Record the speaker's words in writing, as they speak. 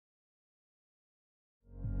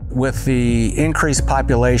With the increased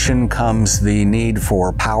population comes the need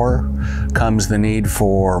for power, comes the need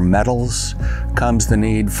for metals, comes the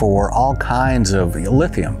need for all kinds of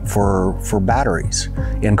lithium for batteries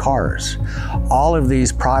in cars. All of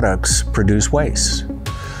these products produce waste.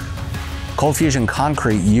 Cold fusion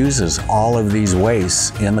concrete uses all of these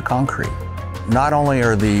wastes in the concrete. Not only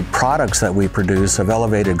are the products that we produce of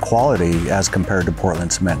elevated quality as compared to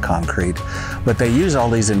Portland cement concrete, but they use all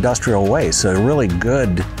these industrial wastes. So a really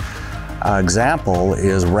good example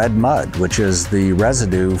is red mud, which is the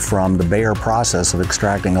residue from the Bayer process of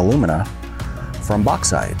extracting alumina from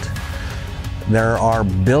bauxite. There are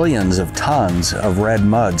billions of tons of red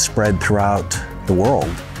mud spread throughout the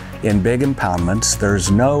world in big impoundments.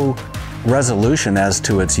 There's no resolution as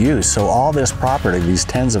to its use, so all this property, these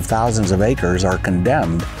tens of thousands of acres, are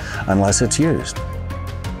condemned unless it's used.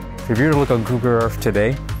 If you were to look on Google Earth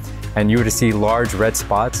today and you were to see large red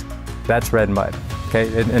spots, that's red mud.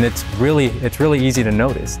 Okay, and it's really easy to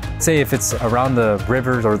notice. Say if it's around the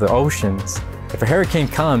rivers or the oceans, if a hurricane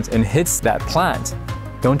comes and hits that plant,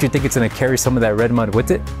 don't you think it's going to carry some of that red mud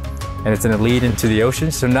with it? And it's going to lead into the ocean.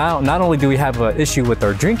 So now, not only do we have an issue with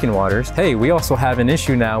our drinking waters, hey, we also have an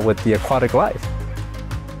issue now with the aquatic life.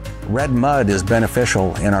 Red mud is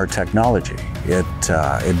beneficial in our technology. It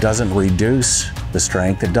doesn't reduce the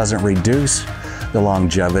strength, it doesn't reduce the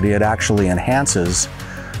longevity, it actually enhances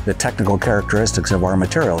the technical characteristics of our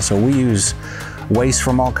material. So we use waste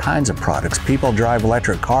from all kinds of products. People drive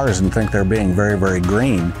electric cars and think they're being very, very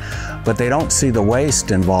green, but they don't see the waste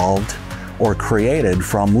involved or created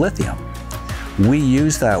from lithium. We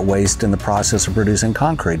use that waste in the process of producing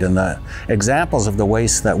concrete, and the examples of the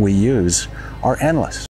waste that we use are endless.